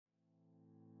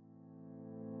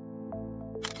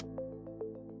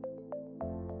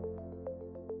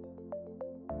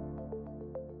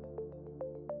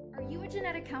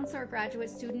genetic counselor or graduate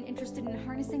student interested in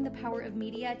harnessing the power of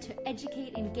media to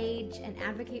educate, engage, and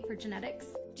advocate for genetics?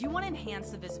 Do you want to enhance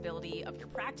the visibility of your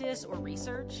practice or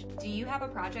research? Do you have a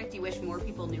project you wish more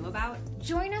people knew about?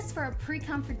 Join us for a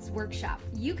pre-conference workshop.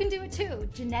 You can do it too.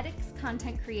 Genetics,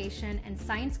 content creation, and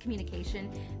science communication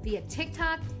via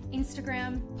TikTok,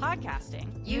 Instagram, podcasting,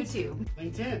 YouTube,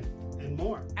 LinkedIn, and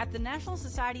more. At the National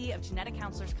Society of Genetic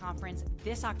Counselors Conference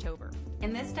this October.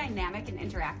 In this dynamic and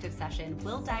interactive session,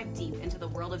 we'll dive deep into the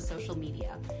world of social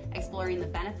media, exploring the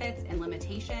benefits and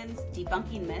limitations,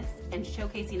 debunking myths, and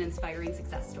showcasing inspiring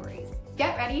success stories.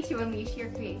 Get ready to unleash your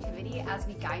creativity as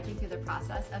we guide you through the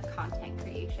process of content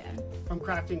creation. From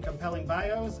crafting compelling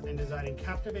bios and designing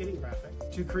captivating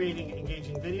graphics to creating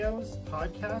engaging videos,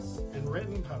 podcasts, and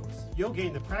written posts, you'll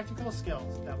gain the practical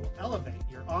skills that will elevate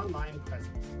your online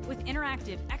presence. With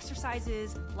interactive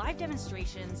exercises, live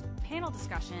demonstrations, panel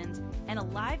discussions, and a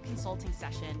live consulting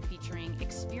session featuring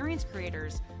experienced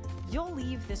creators, you'll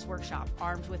leave this workshop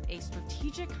armed with a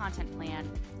strategic content plan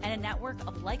and a network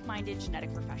of like-minded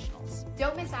genetic professionals.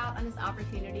 Don't miss out on this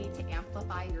opportunity to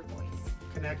amplify your voice.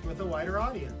 Connect with a wider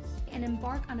audience. And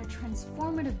embark on a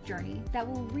transformative journey that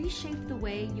will reshape the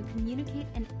way you communicate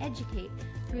and educate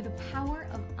through the power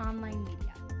of online